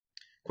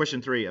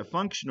Question 3, a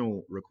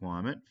functional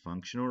requirement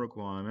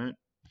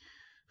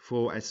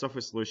for a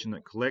software solution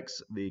that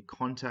collects the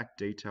contact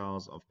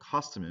details of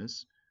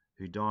customers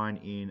who dine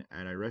in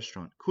at a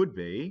restaurant could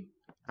be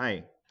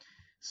A,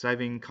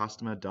 saving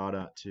customer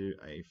data to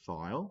a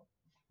file.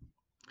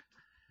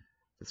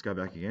 Let's go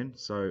back again.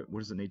 So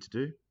what does it need to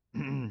do?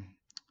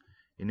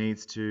 It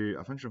needs to,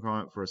 a functional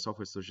requirement for a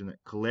software solution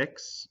that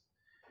collects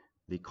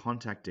the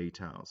contact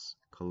details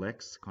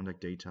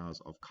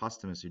of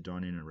customers who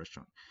dine in a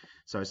restaurant.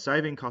 So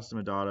saving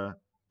customer data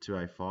to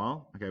a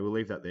file. Okay, we'll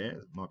leave that there.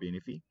 It might be an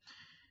iffy.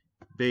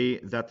 B,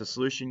 that the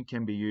solution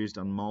can be used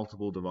on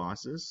multiple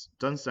devices.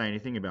 Doesn't say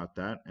anything about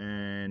that,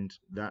 and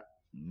that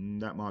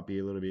might be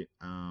a little bit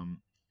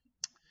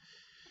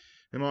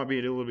it might be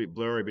a little bit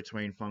blurry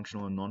between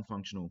functional and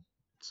non-functional.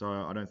 So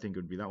I don't think it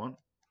would be that one.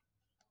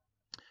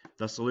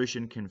 The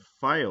solution can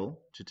fail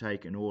to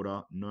take an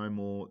order no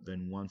more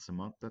than once a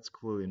month. That's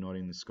clearly not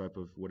in the scope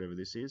of whatever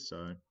this is,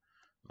 so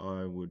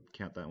I would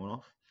count that one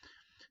off.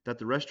 That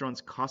the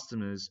restaurant's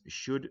customers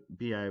should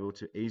be able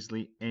to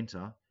easily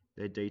enter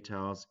their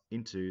details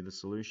into the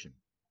solution.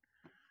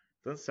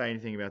 Doesn't say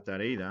anything about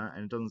that either,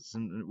 and it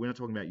doesn't. We're not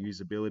talking about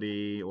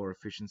usability or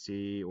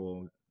efficiency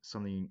or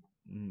something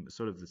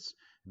sort of this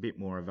bit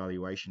more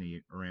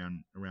evaluation-y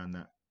around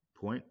that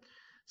point.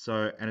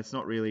 So, and it's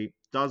not really,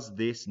 does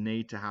this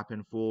need to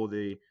happen for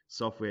the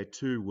software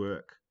to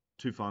work,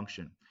 to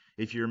function?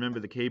 If you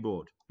remember the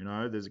keyboard,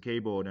 there's a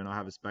keyboard and I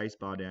have a space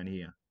bar down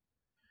here.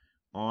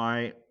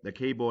 The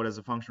keyboard as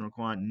a functional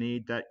requirement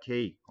need that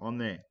key on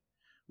there.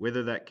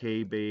 Whether that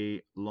key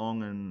be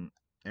long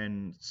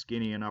and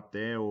skinny and up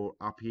there or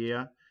up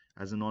here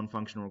as a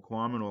non-functional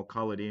requirement or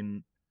colored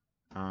in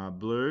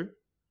blue,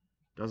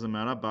 doesn't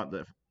matter, but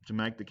to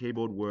make the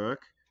keyboard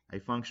work, a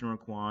functional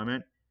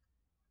requirement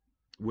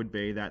would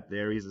be that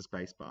there is a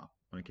space bar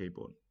on a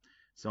keyboard.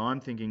 So I'm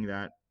thinking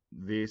that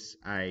this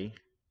A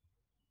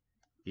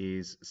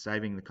is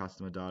saving the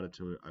customer data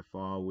to a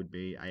file would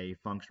be a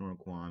functional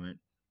requirement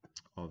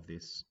of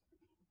this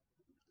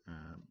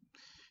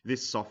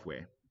this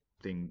software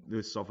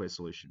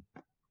solution.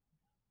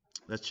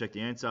 Let's check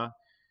the answer.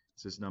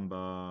 This is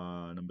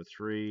number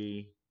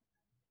 3.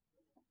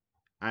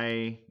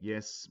 A,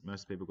 yes,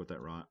 most people got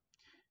that right.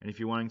 And if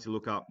you're wanting to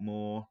look up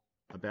more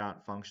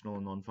about functional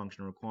and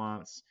non-functional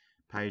requirements,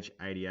 page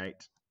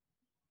 88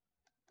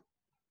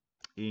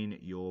 in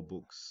your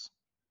books.